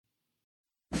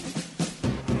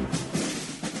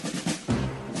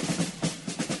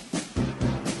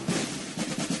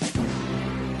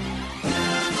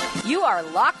You are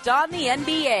Locked On the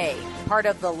NBA, part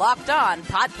of the Locked On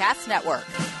Podcast Network.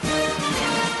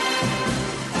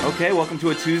 Okay, welcome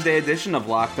to a Tuesday edition of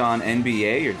Locked On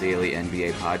NBA, your daily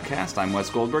NBA podcast. I'm Wes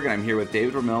Goldberg, and I'm here with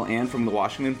David Ramil, and from the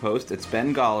Washington Post, it's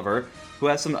Ben Golliver, who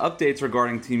has some updates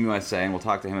regarding Team USA, and we'll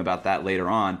talk to him about that later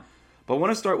on. But I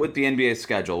want to start with the NBA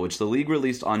schedule, which the league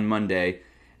released on Monday,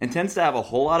 and tends to have a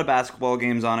whole lot of basketball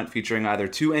games on it, featuring either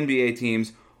two NBA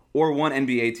teams or one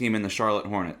NBA team in the Charlotte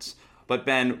Hornets. But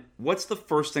Ben, what's the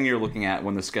first thing you're looking at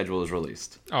when the schedule is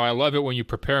released? Oh, I love it when you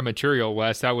prepare material,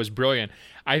 Wes. That was brilliant.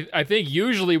 I think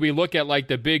usually we look at like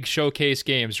the big showcase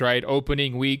games, right?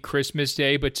 Opening week, Christmas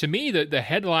Day. But to me, the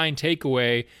headline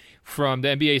takeaway from the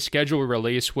NBA schedule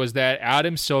release was that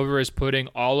Adam Silver is putting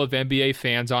all of NBA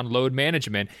fans on load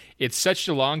management. It's such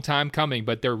a long time coming,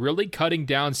 but they're really cutting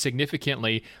down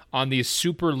significantly on these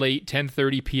super late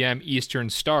 10:30 p.m. Eastern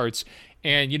starts.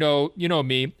 And you know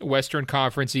me, Western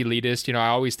Conference elitist, I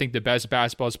always think the best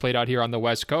basketball is played out here on the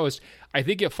West Coast. I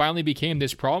think it finally became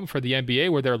this problem for the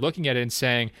NBA where they're looking at it and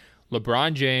saying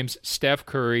LeBron James, Steph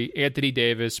Curry, Anthony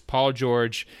Davis, Paul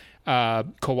George,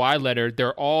 Kawhi Leonard,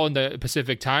 they're all in the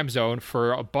Pacific time zone.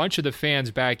 For a bunch of the fans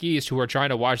back east who are trying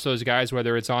to watch those guys,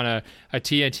 whether it's on a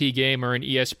TNT game or an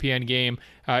ESPN game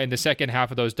in the second half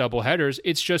of those doubleheaders,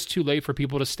 it's just too late for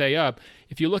people to stay up.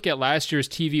 If you look at last year's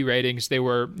TV ratings, they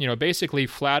were basically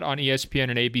flat on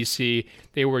ESPN and ABC.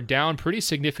 They were down pretty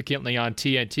significantly on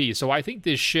TNT. So I think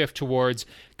this shift towards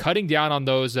cutting down on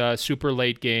those super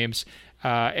late games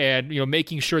and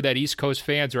making sure that East Coast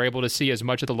fans are able to see as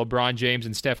much of the LeBron James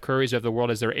and Steph Currys of the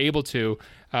world as they're able to.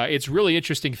 It's really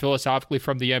interesting philosophically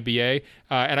from the NBA,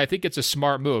 and I think it's a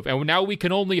smart move. And now we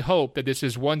can only hope that this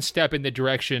is one step in the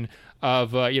direction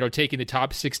of taking the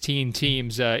top 16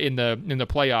 teams in the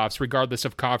playoffs, regardless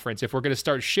of conference. If we're going to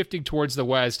start shifting towards the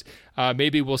West,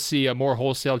 maybe we'll see more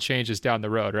wholesale changes down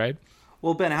the road, right?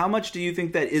 Well, Ben, how much do you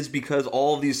think that is because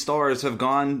all of these stars have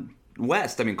gone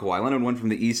West? I mean, Kawhi Leonard went from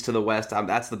the East to the West.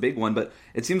 That's the big one, but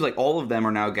it seems like all of them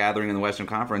are now gathering in the Western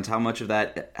Conference. How much of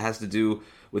that has to do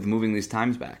with moving these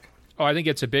times back? Oh, I think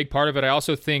it's a big part of it. I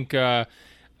also think,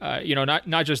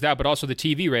 not just that, but also the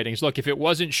TV ratings. Look, if it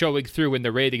wasn't showing through in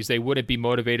the ratings, they wouldn't be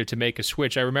motivated to make a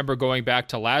switch. I remember going back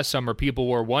to last summer, people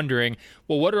were wondering,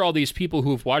 well, what are all these people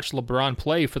who've watched LeBron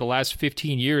play for the last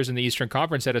 15 years in the Eastern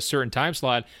Conference at a certain time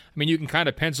slot? I mean, you can kind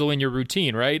of pencil in your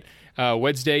routine, right?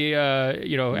 Wednesday,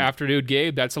 afternoon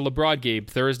game, that's a LeBron game.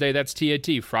 Thursday, that's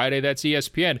TNT. Friday, that's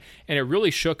ESPN. And it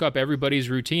really shook up everybody's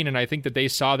routine, and I think that they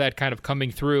saw that kind of coming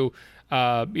through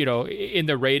in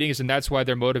the ratings, and that's why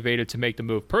they're motivated to make the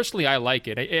move. Personally, I like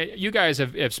it. You guys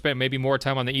have spent maybe more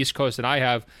time on the East Coast than I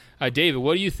have. David,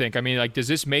 what do you think? I mean, does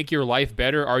this make your life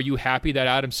better? Are you happy that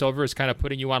Adam Silver is kind of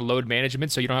putting you on load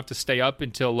management so you don't have to stay up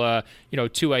until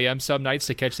 2 a.m. some nights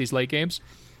to catch these late games?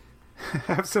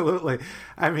 Absolutely.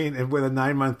 I mean, with a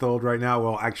 9-month-old right now,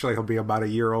 well, actually, he'll be about a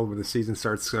year old when the season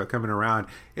starts coming around.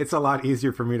 It's a lot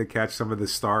easier for me to catch some of the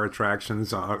star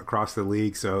attractions across the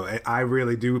league. So I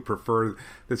really do prefer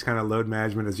this kind of load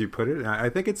management, as you put it. I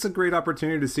think it's a great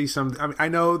opportunity to see some. I mean, I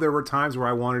know there were times where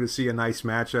I wanted to see a nice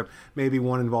matchup, maybe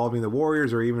one involving the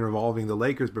Warriors or even involving the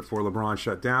Lakers before LeBron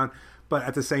shut down. But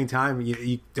at the same time,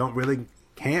 you don't really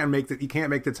you can't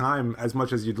make the time as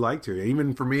much as you'd like to.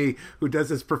 Even for me, who does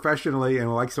this professionally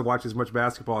and likes to watch as much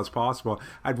basketball as possible,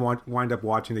 I'd wind up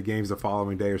watching the games the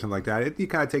following day or something like that. It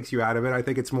kind of takes you out of it. I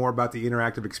think it's more about the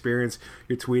interactive experience.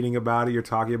 You're tweeting about it, you're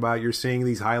talking about it, you're seeing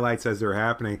these highlights as they're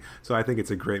happening. So I think it's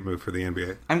a great move for the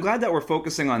NBA. I'm glad that we're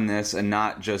focusing on this and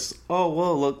not just,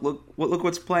 look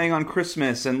what's playing on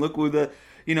Christmas, and look who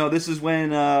this is when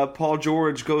Paul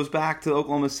George goes back to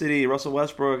Oklahoma City, Russell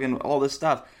Westbrook, and all this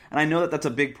stuff. And I know that that's a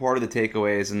big part of the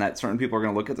takeaways, and that certain people are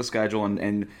going to look at the schedule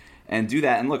and do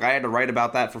that. And look, I had to write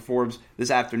about that for Forbes this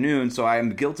afternoon, so I am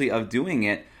guilty of doing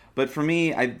it. But for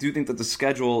me, I do think that the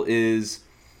schedule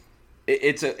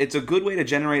it's a good way to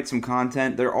generate some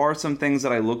content. There are some things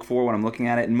that I look for when I'm looking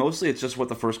at it, and mostly it's just what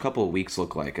the first couple of weeks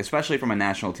look like, especially from a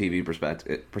national TV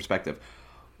perspective.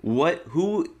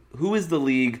 Who is the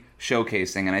league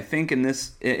showcasing? And I think in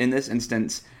this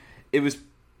instance, it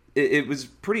was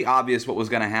pretty obvious what was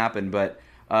going to happen, but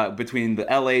between the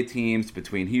LA teams,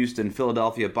 between Houston,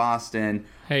 Philadelphia, Boston,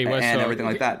 and everything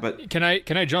like that. But can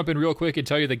I jump in real quick and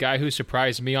tell you the guy who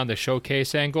surprised me on the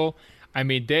showcase angle? I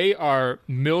mean, they are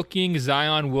milking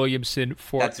Zion Williamson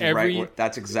for That's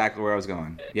exactly where I was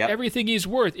going. Yep. Everything he's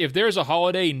worth. If there's a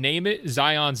holiday, name it,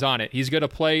 Zion's on it. He's going to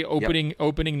play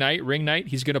opening night, ring night.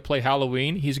 He's going to play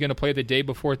Halloween. He's going to play the day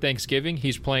before Thanksgiving.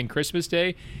 He's playing Christmas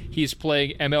Day. He's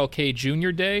playing MLK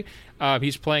Jr. Day.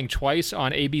 He's playing twice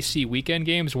on ABC weekend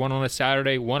games, one on a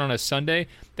Saturday, one on a Sunday.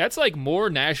 That's like more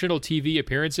national TV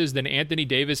appearances than Anthony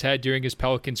Davis had during his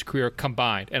Pelicans career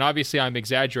combined. And obviously I'm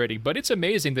exaggerating, but it's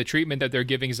amazing the treatment that they're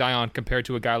giving Zion compared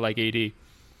to a guy like AD.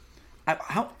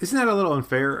 Isn't that a little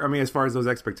unfair? I mean, as far as those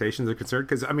expectations are concerned,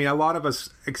 because I mean, a lot of us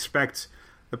expect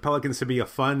the Pelicans to be a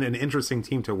fun and interesting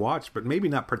team to watch, but maybe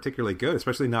not particularly good,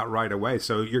 especially not right away.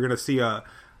 So you're going to see a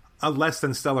less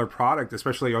than stellar product,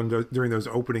 especially during those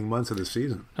opening months of the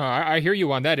season. I hear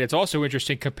you on that. It's also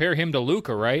interesting. Compare him to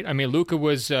Luka, right? I mean, Luka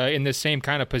was in the same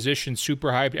kind of position, super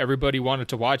hyped. Everybody wanted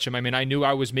to watch him. I mean, I knew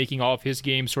I was making all of his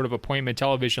games sort of appointment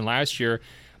television last year.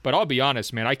 But I'll be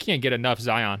honest, man, I can't get enough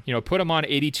Zion. You know, put him on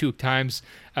 82 times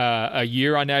a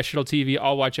year on national TV.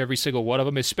 I'll watch every single one of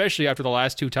them, especially after the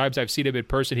last 2 times I've seen him in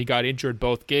person. He got injured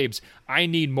both games. I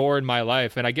need more in my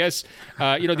life. And I guess, the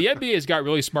NBA has got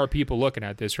really smart people looking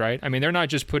at this, right? I mean, they're not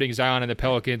just putting Zion and the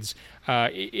Pelicans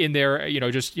in there,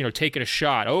 taking a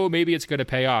shot. Oh, maybe it's going to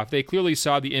pay off. They clearly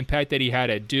saw the impact that he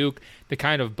had at Duke, the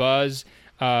kind of buzz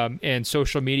and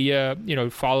social media,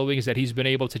 followings that he's been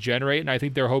able to generate. And I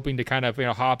think they're hoping to kind of,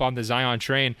 hop on the Zion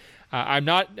train. I'm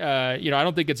not, I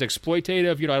don't think it's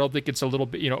exploitative. I don't think it's a little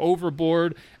bit,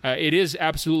 overboard. It is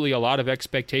absolutely a lot of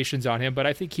expectations on him, but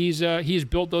I think he's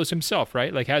built those himself,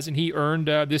 right? Like, hasn't he earned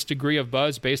this degree of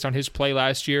buzz based on his play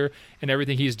last year and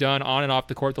everything he's done on and off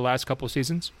the court the last couple of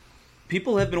seasons?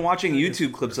 People have been watching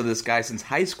YouTube clips of this guy since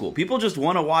high school. People just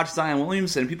want to watch Zion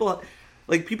Williamson.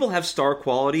 People have star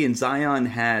quality, and Zion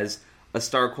has a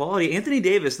star quality. Anthony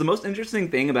Davis, the most interesting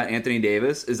thing about Anthony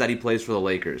Davis is that he plays for the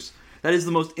Lakers. That is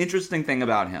the most interesting thing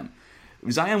about him.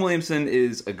 Zion Williamson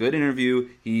is a good interview.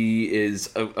 He is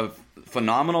a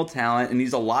phenomenal talent, and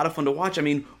he's a lot of fun to watch. I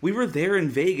mean, we were there in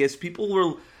Vegas. People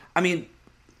were,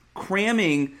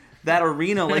 cramming that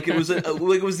arena like it was the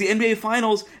NBA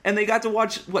Finals, and they got to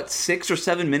watch, 6 or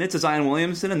 7 minutes of Zion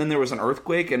Williamson, and then there was an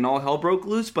earthquake and all hell broke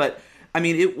loose. But I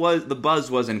mean, the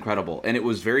buzz was incredible, and it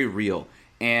was very real.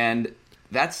 And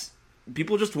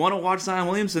people just want to watch Zion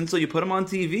Williamson, so you put him on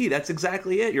TV. That's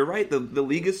exactly it. You're right. The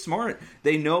league is smart.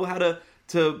 They know how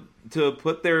to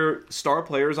put their star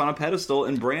players on a pedestal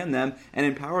and brand them and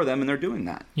empower them, and they're doing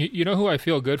that. You know who I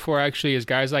feel good for, actually, is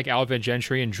guys like Alvin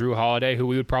Gentry and Drew Holiday, who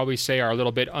we would probably say are a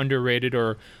little bit underrated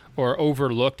or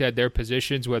overlooked at their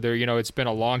positions, whether, it's been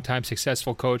a long-time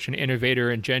successful coach and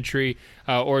innovator in Gentry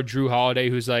or Drew Holiday,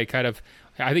 who's like kind of,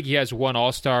 I think he has one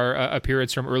All-Star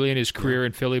appearance from early in his career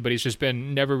in Philly, but he's just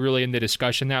been never really in the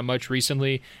discussion that much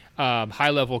recently.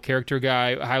 High-level character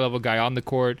guy, high-level guy on the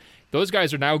court. Those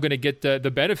guys are now going to get the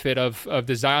benefit of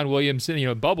the Zion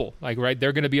Williamson bubble. Like, right,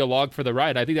 they're going to be along for the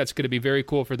ride. I think that's going to be very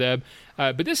cool for them.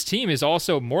 But this team is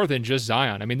also more than just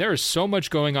Zion. I mean, there is so much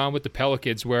going on with the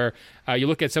Pelicans where you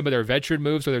look at some of their veteran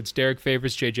moves, whether it's Derek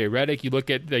Favors, J.J. Redick. You look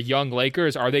at the young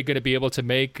Lakers. Are they going to be able to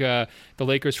make the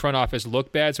Lakers front office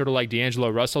look bad, sort of like D'Angelo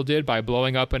Russell did by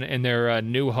blowing up in their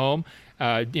new home?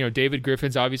 David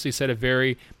Griffin's obviously set a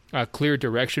very clear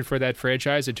direction for that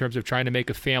franchise in terms of trying to make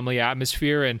a family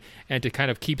atmosphere and to kind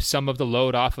of keep some of the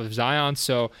load off of Zion.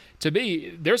 So to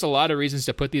me, there's a lot of reasons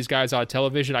to put these guys on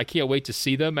television. I can't wait to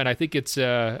see them, and I think it's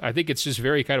just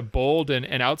very kind of bold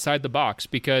and outside the box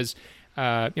because the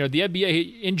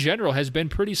NBA in general has been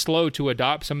pretty slow to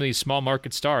adopt some of these small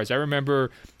market stars. I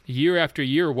remember year after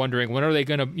year wondering, when are they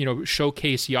going to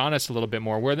showcase Giannis a little bit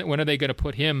more? When are they going to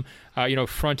put him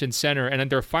front and center? And then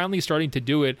they're finally starting to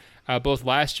do it both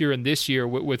last year and this year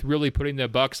with really putting the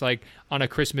Bucks like on a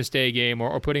Christmas Day game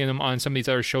or putting them on some of these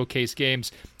other showcase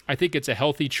games. I think it's a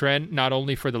healthy trend, not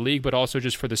only for the league, but also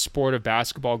just for the sport of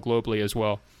basketball globally as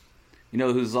well.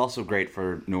 Who's also great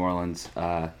for New Orleans?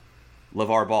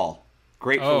 LeVar Ball.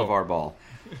 Great for LeVar Ball.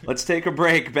 Let's take a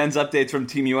break. Ben's updates from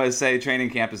Team USA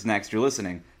training camp is next. You're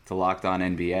listening to Locked On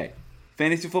NBA.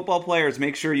 Fantasy football players,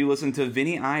 make sure you listen to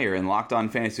Vinny Iyer and Locked On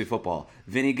Fantasy Football.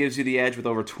 Vinny gives you the edge with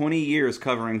over 20 years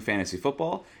covering fantasy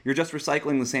football. You're just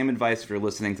recycling the same advice if you're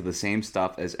listening to the same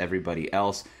stuff as everybody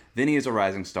else. Vinny is a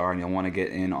rising star, and you'll want to get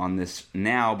in on this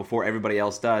now before everybody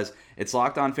else does. It's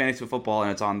Locked On Fantasy Football,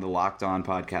 and it's on the Locked On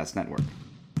Podcast Network.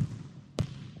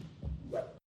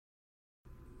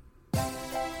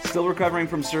 Still recovering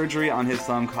from surgery on his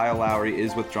thumb, Kyle Lowry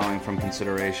is withdrawing from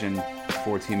consideration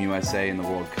for Team USA in the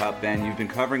World Cup. Ben, you've been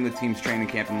covering the team's training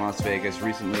camp in Las Vegas.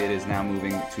 Recently, it is now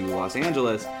moving to Los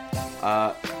Angeles.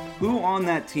 Who on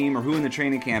that team or who in the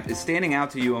training camp is standing out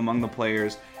to you among the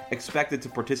players expected to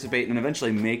participate and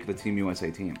eventually make the Team USA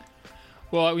team?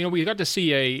 Well, we got to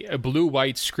see a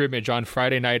blue-white scrimmage on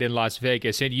Friday night in Las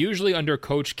Vegas, and usually under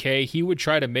Coach K, he would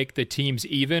try to make the teams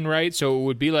even, right? So it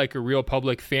would be like a real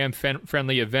public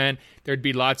fan-friendly event. There'd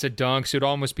be lots of dunks. It would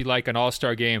almost be like an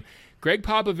all-star game. Greg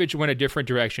Popovich went a different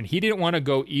direction. He didn't want to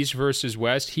go East versus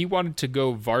West. He wanted to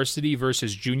go varsity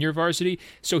versus junior varsity.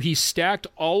 So he stacked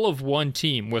all of one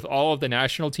team with all of the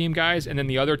national team guys, and then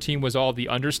the other team was all the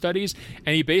understudies.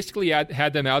 And he basically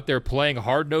had them out there playing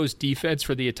hard-nosed defense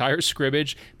for the entire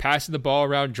scrimmage, passing the ball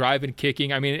around, driving,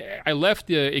 kicking. I mean, I left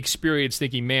the experience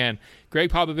thinking, man, Greg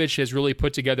Popovich has really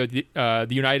put together the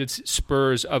United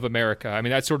Spurs of America. I mean,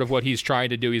 that's sort of what he's trying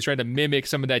to do. He's trying to mimic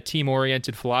some of that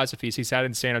team-oriented philosophies he's had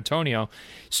in San Antonio.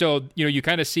 So, you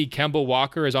kind of see Kemba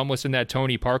Walker as almost in that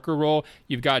Tony Parker role.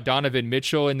 You've got Donovan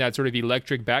Mitchell in that sort of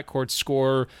electric backcourt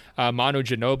scorer, Manu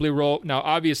Ginobili role. Now,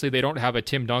 obviously, they don't have a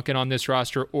Tim Duncan on this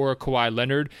roster or a Kawhi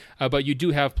Leonard, but you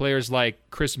do have players like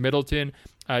Chris Middleton,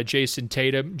 Jason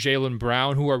Tatum, Jaylen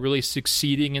Brown, who are really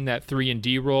succeeding in that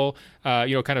 3-and-D role,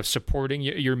 kind of supporting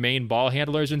your main ball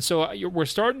handlers. And so we're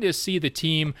starting to see the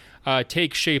team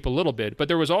take shape a little bit. But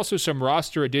there was also some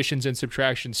roster additions and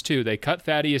subtractions, too. They cut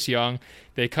Thaddeus Young.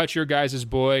 They cut your guys'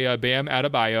 boy, Bam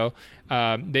Adebayo.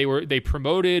 They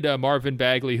promoted Marvin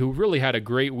Bagley, who really had a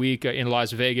great week in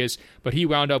Las Vegas, but he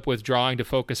wound up withdrawing to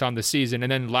focus on the season.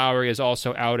 And then Lowry is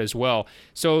also out as well.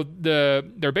 So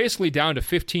they're basically down to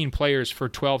 15 players for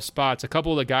 12 spots. A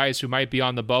couple of the guys who might be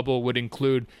on the bubble would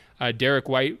include Derek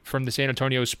White from the San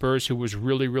Antonio Spurs, who was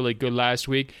really, really good last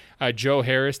week. Joe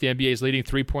Harris, the NBA's leading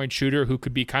three-point shooter, who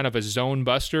could be kind of a zone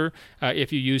buster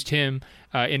if you used him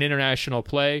in international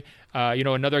play.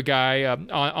 Another guy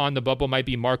on the bubble might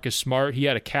be Marcus Smart. He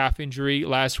had a calf injury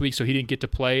last week, so he didn't get to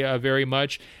play very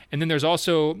much. And then there's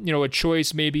also, a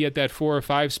choice maybe at that 4 or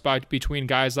 5 spot between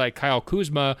guys like Kyle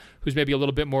Kuzma, who's maybe a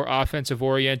little bit more offensive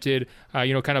oriented,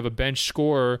 kind of a bench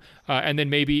scorer, and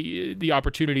then maybe the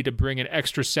opportunity to bring an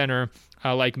extra center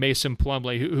like Mason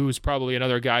Plumlee, who's probably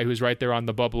another guy who's right there on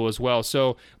the bubble as well.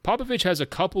 So Popovich has a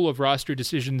couple of roster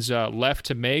decisions left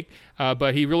to make,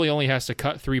 but he really only has to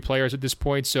cut 3 players at this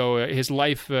point, so his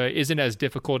life isn't as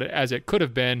difficult as it could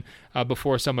have been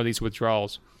before some of these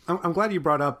withdrawals. I'm glad you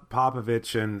brought up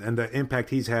Popovich and the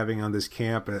impact he's having on this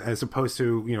camp as opposed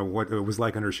to, what it was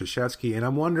like under Krzyzewski. And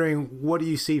I'm wondering, what do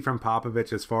you see from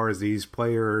Popovich as far as these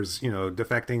players,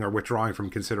 defecting or withdrawing from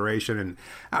consideration? And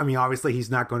I mean, obviously he's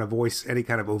not going to voice any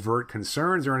kind of overt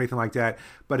concerns or anything like that,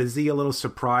 but is he a little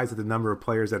surprised at the number of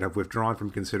players that have withdrawn from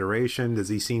consideration? Does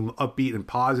he seem upbeat and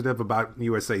positive about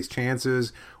USA's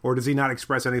chances, or does he not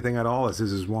express anything at all as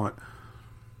is his wont?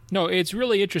 No, it's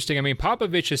really interesting. I mean,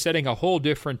 Popovich is setting a whole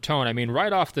different tone. I mean,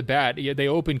 right off the bat, they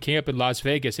opened camp in Las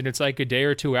Vegas, and it's like a day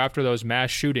or two after those mass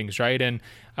shootings, right? And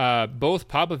both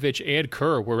Popovich and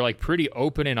Kerr were like pretty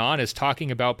open and honest,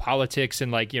 talking about politics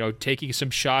and taking some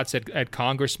shots at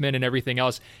congressmen and everything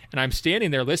else. And I'm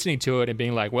standing there listening to it and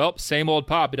being like, well, same old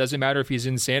Pop. It doesn't matter if he's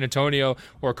in San Antonio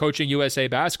or coaching USA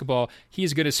basketball.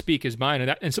 He's going to speak his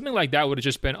mind. And something like that would have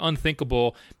just been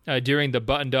unthinkable during the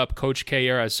buttoned-up Coach K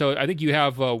era. So I think you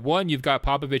have, you've got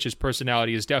Popovich's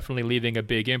personality is definitely leaving a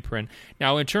big imprint.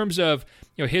 Now, in terms of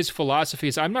his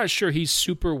philosophies, I'm not sure he's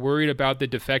super worried about the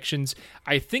defections.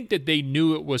 I think that they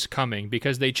knew it was coming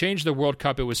because they changed the World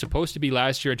Cup. It was supposed to be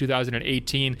last year in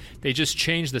 2018. They just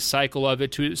changed the cycle of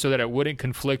it so that it wouldn't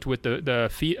conflict with the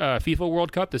FIFA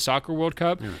World Cup, the Soccer World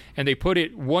Cup, and they put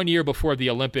it 1 year before the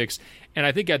Olympics. And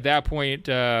I think at that point,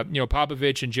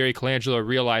 Popovich and Jerry Colangelo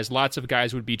realized lots of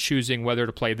guys would be choosing whether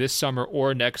to play this summer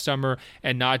or next summer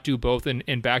and not do both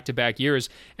in back-to-back years.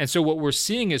 And so what we're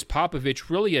seeing is Popovich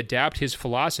really adapt his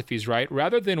philosophies, right?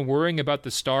 Rather than worrying about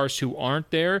the stars who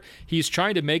aren't there, he's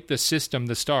trying to make the system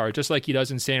the star, just like he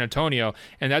does in San Antonio.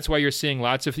 And that's why you're seeing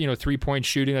lots of, three-point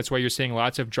shooting. That's why you're seeing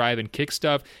lots of drive and kick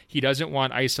stuff. He doesn't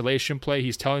want isolation play.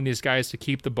 He's telling these guys to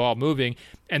keep the ball moving.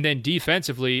 And then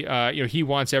defensively, he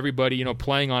wants everybody,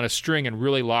 playing on a string and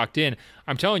really locked in.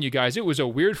 I'm telling you guys, it was a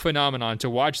weird phenomenon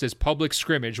to watch this public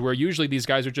scrimmage where usually these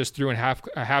guys are just throwing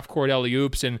half-court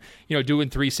alley-oops and, doing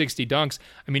 360 dunks.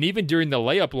 I mean, even during the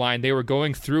layup line, they were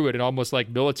going through it in almost like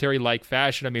military-like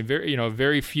fashion. I mean,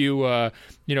 very few,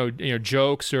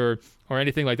 jokes or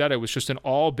anything like that. It was just an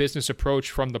all-business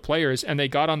approach from the players, and they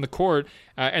got on the court,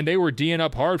 and they were D'ing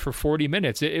up hard for 40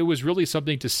 minutes. It was really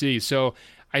something to see. So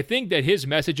I think that his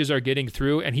messages are getting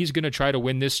through, and he's going to try to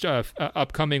win this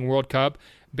upcoming World Cup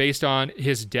based on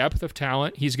his depth of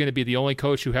talent. He's going to be the only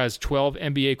coach who has 12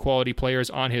 NBA quality players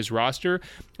on his roster.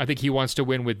 I think he wants to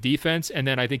win with defense, and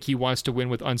then I think he wants to win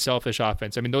with unselfish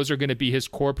offense. I mean, those are going to be his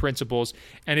core principles,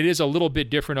 and it is a little bit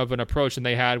different of an approach than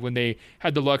they had when they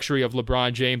had the luxury of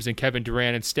LeBron James and Kevin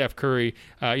Durant and Steph Curry,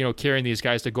 carrying these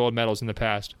guys to gold medals in the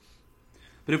past.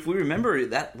 But if we remember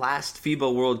that last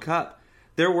FIBA World Cup,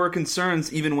 there were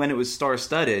concerns even when it was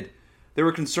star-studded. There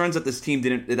were concerns that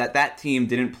that team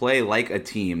didn't play like a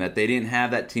team, that they didn't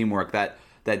have that teamwork, that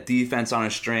that defense on a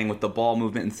string with the ball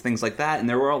movement and things like that. And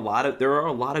there are a lot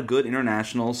of good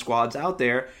international squads out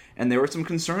there, and there were some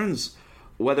concerns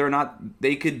whether or not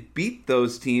they could beat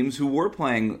those teams who were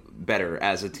playing better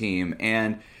as a team.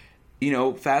 And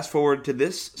fast forward to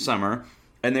this summer,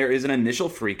 and there is an initial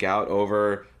freak out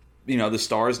over the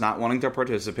Stars not wanting to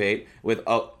participate with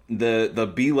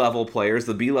the B-level players,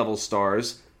 the B-level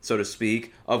stars, so to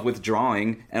speak, of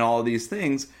withdrawing and all of these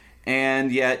things.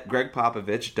 And yet Greg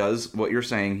Popovich does what you're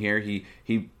saying here.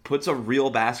 He puts a real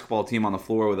basketball team on the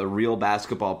floor with a real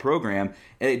basketball program,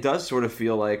 and it does sort of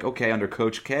feel like, okay, under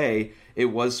Coach K, it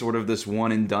was sort of this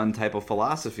one-and-done type of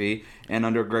philosophy, and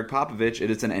under Greg Popovich, it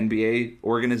is an NBA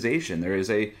organization. There is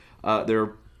there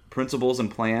are principles and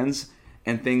plans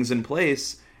and things in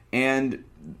place, and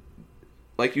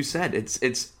like you said,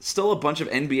 it's still a bunch of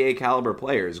NBA caliber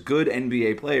players, good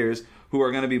NBA players who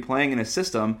are going to be playing in a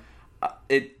system.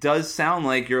 It does sound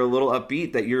like you're a little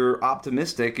upbeat, that you're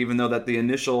optimistic, even though that the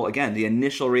initial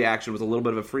reaction was a little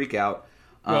bit of a freak out,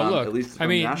 well, look, at least from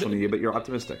the national media, but you're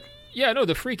optimistic. Yeah, no,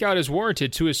 the freak out is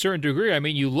warranted to a certain degree. I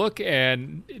mean, you look,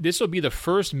 and this will be the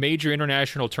first major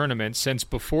international tournament since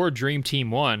before Dream Team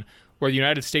 1 where the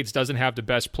United States doesn't have the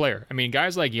best player. I mean,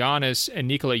 guys like Giannis and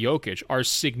Nikola Jokic are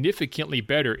significantly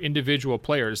better individual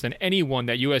players than anyone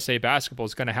that USA Basketball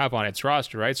is going to have on its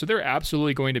roster, right? So they're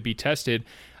absolutely going to be tested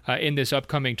in this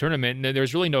upcoming tournament, and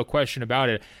there's really no question about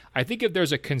it. I think if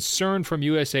there's a concern from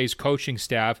USA's coaching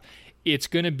staff, it's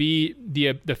going to be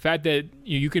the fact that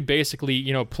you can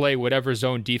basically play whatever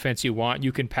zone defense you want.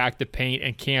 You can pack the paint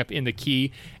and camp in the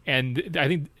key, and I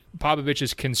think Popovich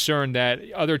is concerned that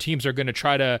other teams are going to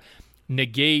try to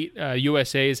negate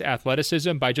USA's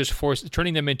athleticism by just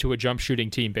turning them into a jump shooting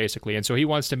team, basically. And so he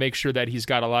wants to make sure that he's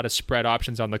got a lot of spread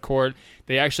options on the court.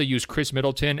 They actually use Chris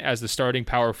Middleton as the starting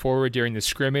power forward during the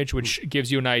scrimmage, which gives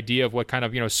you an idea of what kind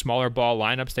of smaller ball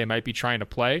lineups they might be trying to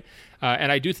play. And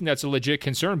I do think that's a legit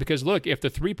concern because, look, if the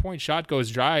three-point shot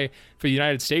goes dry for the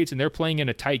United States and they're playing in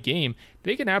a tight game,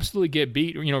 they can absolutely get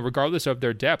beat, regardless of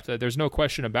their depth. There's no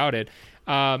question about it.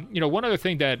 One other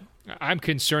thing that I'm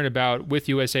concerned about with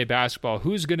USA Basketball,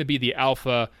 who's going to be the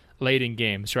alpha late in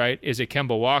games, right? Is it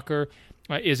Kemba Walker?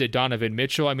 Is it Donovan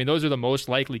Mitchell? I mean, those are the most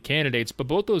likely candidates, but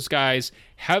both those guys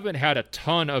haven't had a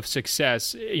ton of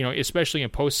success, especially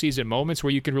in postseason moments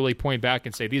where you can really point back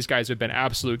and say these guys have been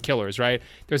absolute killers, right?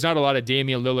 There's not a lot of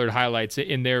Damian Lillard highlights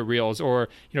in their reels or,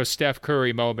 Steph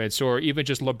Curry moments or even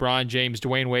just LeBron James,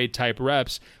 Dwayne Wade type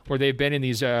reps where they've been in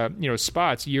these,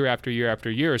 spots year after year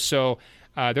after year. So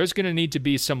there's going to need to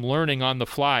be some learning on the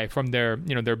fly from their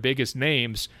biggest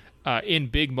names in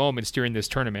big moments during this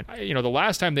tournament. The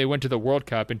last time they went to the World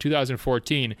Cup in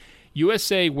 2014,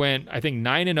 USA went, I think,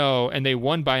 9-0, and they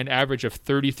won by an average of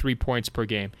 33 points per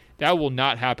game. That will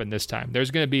not happen this time.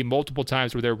 There's going to be multiple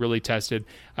times where they're really tested,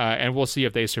 and we'll see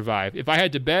if they survive. If I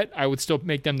had to bet, I would still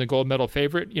make them the gold medal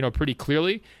favorite, pretty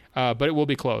clearly, but it will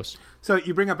be close. So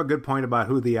you bring up a good point about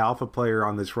who the alpha player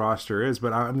on this roster is,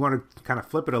 but I'm going to kind of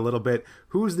flip it a little bit.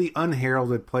 Who's the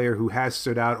unheralded player who has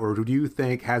stood out, or who do you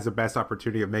think has the best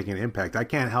opportunity of making an impact? I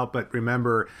can't help but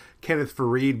remember Kenneth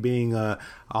Faried being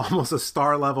almost a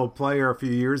star-level player a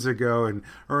few years ago and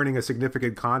earning a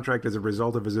significant contract as a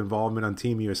result of his involvement on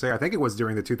Team USA. I think it was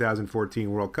during the 2014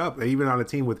 World Cup. Even on a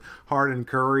team with Harden,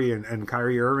 Curry, and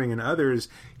Kyrie Irving and others,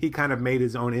 he kind of made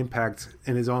his own impact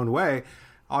in his own way.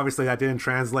 Obviously, that didn't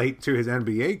translate to his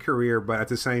NBA career, but at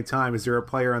the same time, is there a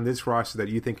player on this roster that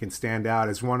you think can stand out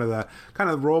as one of the kind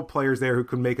of role players there who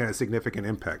can make a significant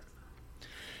impact?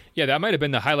 Yeah, that might have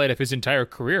been the highlight of his entire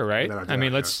career, right? I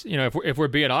mean, let's, if we're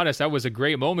being honest, that was a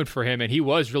great moment for him, and he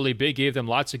was really big, gave them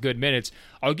lots of good minutes.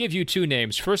 I'll give you two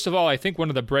names. First of all, I think one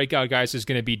of the breakout guys is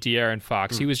going to be De'Aaron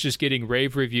Fox. He was just getting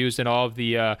rave reviews in all of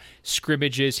the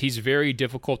scrimmages. He's very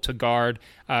difficult to guard,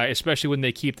 especially when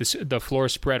they keep the floor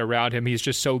spread around him. He's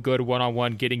just so good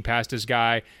one-on-one, getting past his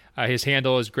guy. His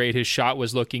handle is great. His shot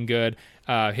was looking good.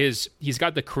 He's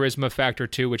got the charisma factor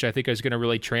too, which I think is going to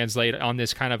really translate on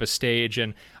this kind of a stage,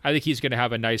 and I think he's going to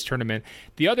have a nice tournament.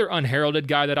 The other unheralded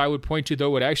guy that I would point to, though,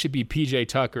 would actually be PJ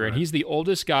Tucker, and he's the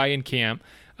oldest guy in camp.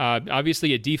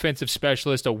 Obviously a defensive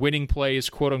specialist, a winning plays,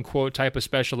 quote-unquote, type of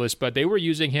specialist, but they were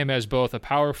using him as both a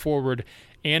power forward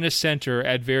and a center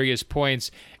at various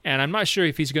points, and I'm not sure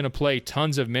if he's going to play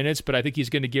tons of minutes, but I think he's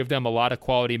going to give them a lot of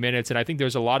quality minutes, and I think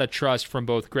there's a lot of trust from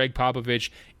both Greg Popovich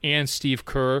and Steve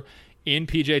Kerr in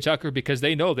PJ Tucker because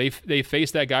they know they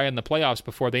faced that guy in the playoffs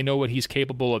before. They know what he's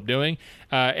capable of doing,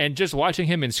 and just watching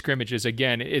him in scrimmages,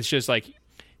 again, it's just like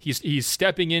He's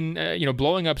stepping in,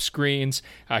 blowing up screens.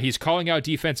 He's calling out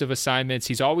defensive assignments.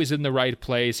 He's always in the right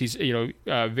place. He's,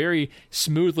 very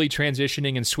smoothly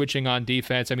transitioning and switching on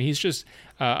defense. I mean, he's just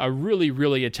a really,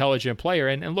 really intelligent player.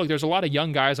 And look, there's a lot of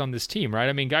young guys on this team, right?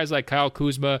 I mean, guys like Kyle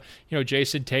Kuzma,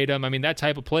 Jason Tatum. I mean, that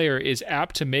type of player is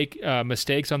apt to make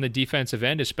mistakes on the defensive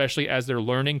end, especially as they're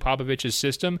learning Popovich's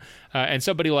system. And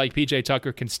somebody like PJ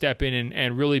Tucker can step in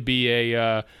and really be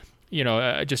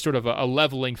just sort of a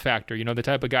leveling factor, the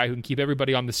type of guy who can keep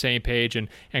everybody on the same page and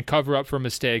cover up for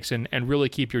mistakes and really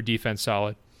keep your defense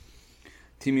solid.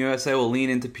 Team USA will lean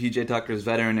into PJ Tucker's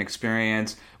veteran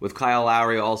experience, with Kyle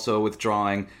Lowry also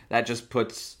withdrawing. That just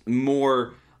puts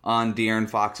more on De'Aaron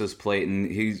Fox's plate,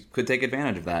 and he could take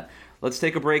advantage of that. Let's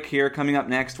take a break here. Coming up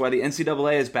next, why the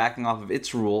NCAA is backing off of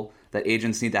its rule that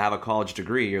agents need to have a college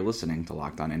degree. You're listening to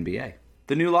Locked On NBA.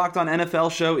 The new Locked On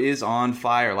NFL show is on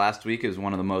fire. Last week is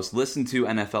one of the most listened to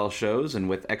NFL shows, and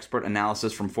with expert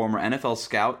analysis from former NFL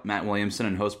scout Matt Williamson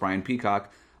and host Brian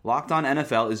Peacock, Locked On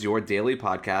NFL is your daily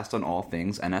podcast on all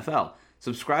things NFL.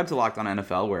 Subscribe to Locked On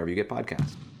NFL wherever you get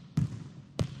podcasts.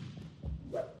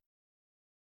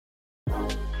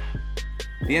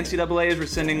 The NCAA is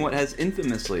rescinding what has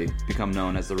infamously become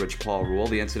known as the Rich Paul rule.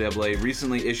 The NCAA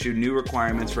recently issued new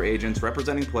requirements for agents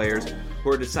representing players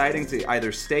who are deciding to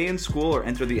either stay in school or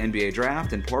enter the NBA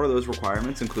draft, and part of those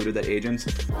requirements included that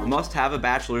agents must have a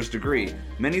bachelor's degree.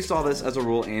 Many saw this as a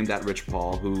rule aimed at Rich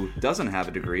Paul, who doesn't have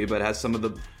a degree but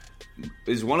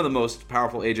is one of the most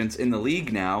powerful agents in the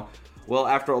league now. Well,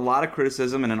 after a lot of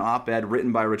criticism and an op-ed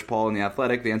written by Rich Paul in The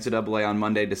Athletic, the NCAA on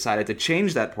Monday decided to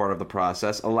change that part of the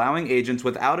process, allowing agents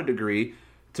without a degree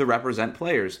to represent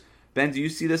players. Ben, do you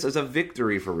see this as a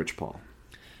victory for Rich Paul?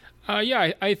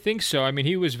 Yeah, I think so. I mean,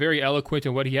 he was very eloquent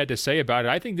in what he had to say about it.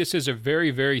 I think this is a very,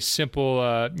 very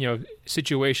simple,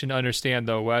 situation to understand,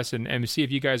 though, Wes, and see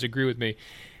if you guys agree with me.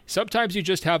 Sometimes you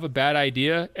just have a bad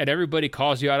idea and everybody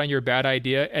calls you out on your bad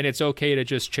idea, and it's okay to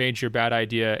just change your bad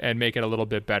idea and make it a little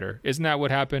bit better. Isn't that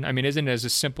what happened? I mean, isn't it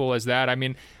as simple as that? I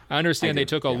mean, I understand they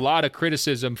took a lot of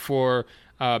criticism for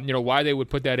why they would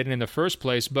put that in the first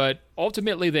place, but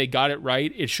ultimately they got it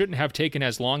right. It shouldn't have taken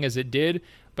as long as it did,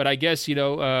 but I guess,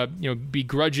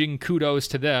 begrudging kudos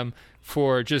to them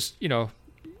for just,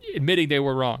 admitting they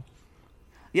were wrong.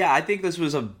 Yeah, I think this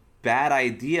was a bad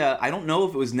idea. I don't know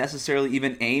if it was necessarily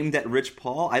even aimed at Rich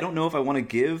Paul. I don't know if I want to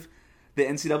give the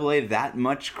NCAA that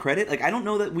much credit. Like, I don't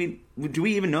know that do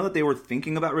we even know that they were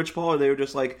thinking about Rich Paul, or they were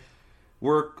just like,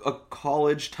 we're a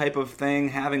college type of thing,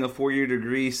 having a 4-year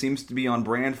degree seems to be on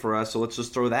brand for us, so let's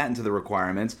just throw that into the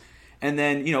requirements. And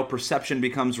then, perception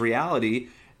becomes reality,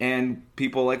 and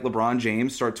people like LeBron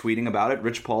James start tweeting about it.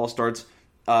 Rich Paul starts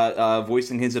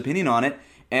voicing his opinion on it,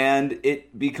 and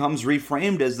it becomes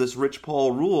reframed as this Rich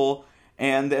Paul rule,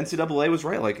 and the NCAA was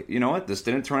right. Like, you know what? This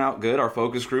didn't turn out good. Our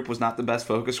focus group was not the best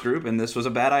focus group, and this was a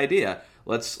bad idea.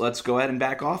 Let's go ahead and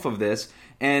back off of this.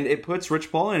 And it puts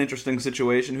Rich Paul in an interesting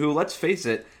situation who, let's face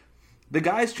it, the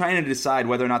guys trying to decide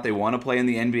whether or not they want to play in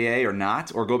the NBA or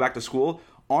not, or go back to school,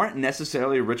 aren't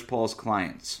necessarily Rich Paul's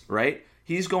clients, right?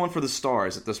 He's going for the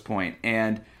stars at this point.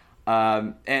 And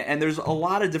there's a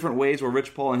lot of different ways where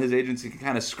Rich Paul and his agency can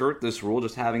kind of skirt this rule,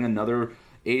 just having another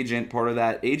agent, part of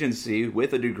that agency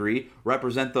with a degree,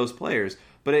 represent those players.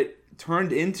 But it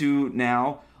turned into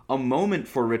now a moment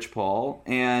for Rich Paul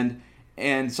and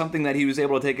something that he was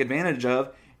able to take advantage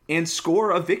of and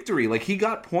score a victory. Like, he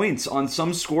got points on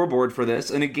some scoreboard for this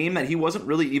in a game that he wasn't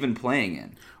really even playing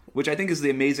in, which I think is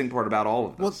the amazing part about all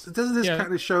of this. Well, doesn't this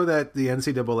kind of show that the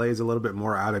NCAA is a little bit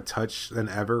more out of touch than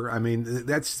ever? I mean,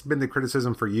 that's been the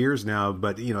criticism for years now,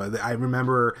 but, I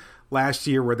remember last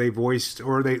year where they voiced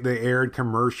or they aired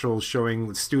commercials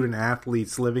showing student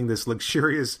athletes living this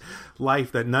luxurious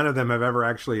life that none of them have ever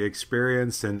actually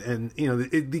experienced. And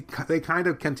they kind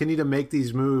of continue to make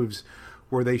these moves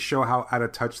where they show how out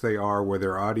of touch they are with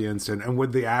their audience and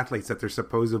with the athletes that they're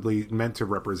supposedly meant to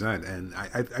represent. And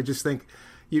I just think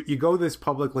you go this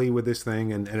publicly with this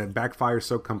thing and it backfires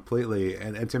so completely.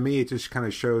 And to me, it just kind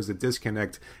of shows the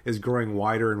disconnect is growing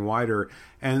wider and wider.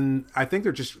 And I think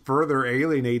they're just further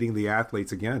alienating the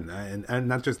athletes again. And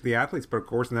not just the athletes, but of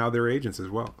course now their agents as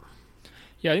well.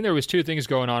 Yeah, I think there was two things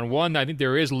going on. One, I think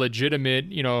there is legitimate,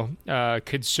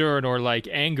 concern or like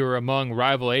anger among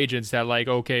rival agents that like,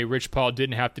 okay, Rich Paul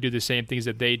didn't have to do the same things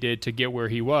that they did to get where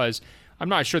he was. I'm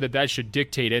not sure that should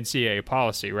dictate NCAA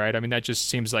policy, right? I mean, that just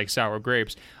seems like sour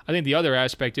grapes. I think the other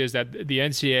aspect is that the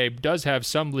NCAA does have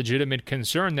some legitimate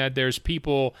concern that there's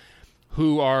people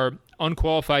who are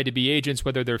unqualified to be agents,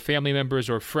 whether they're family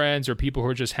members or friends or people who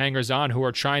are just hangers-on who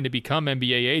are trying to become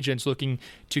NBA agents looking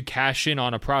to cash in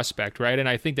on a prospect, right? And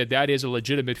I think that is a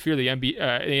legitimate fear of the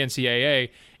NCAA,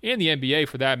 and the NBA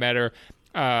for that matter,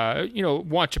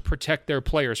 want to protect their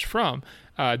players from.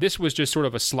 This was just sort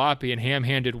of a sloppy and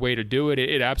ham-handed way to do it.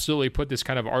 It absolutely put this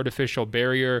kind of artificial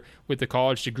barrier with the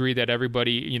college degree that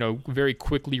everybody, very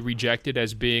quickly rejected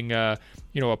as being, a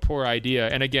poor idea.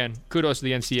 And again, kudos to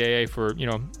the NCAA for,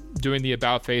 doing the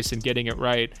about face and getting it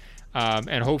right.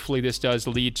 And hopefully this does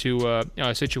lead to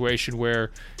a situation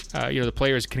where, the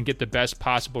players can get the best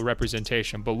possible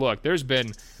representation. But look, there's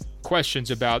been questions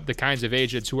about the kinds of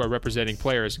agents who are representing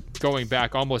players going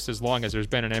back almost as long as there's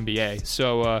been an NBA.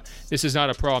 So this is not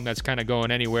a problem that's kind of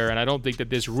going anywhere, and I don't think that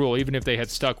this rule, even if they had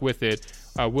stuck with it,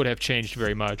 would have changed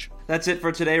very much. That's it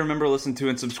for today. Remember, listen to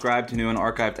and subscribe to new and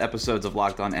archived episodes of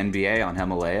Locked On NBA on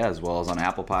Himalaya, as well as on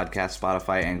Apple Podcasts,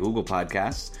 Spotify, and Google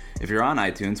Podcasts. If you're on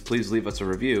iTunes, please leave us a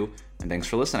review, and thanks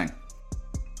for listening.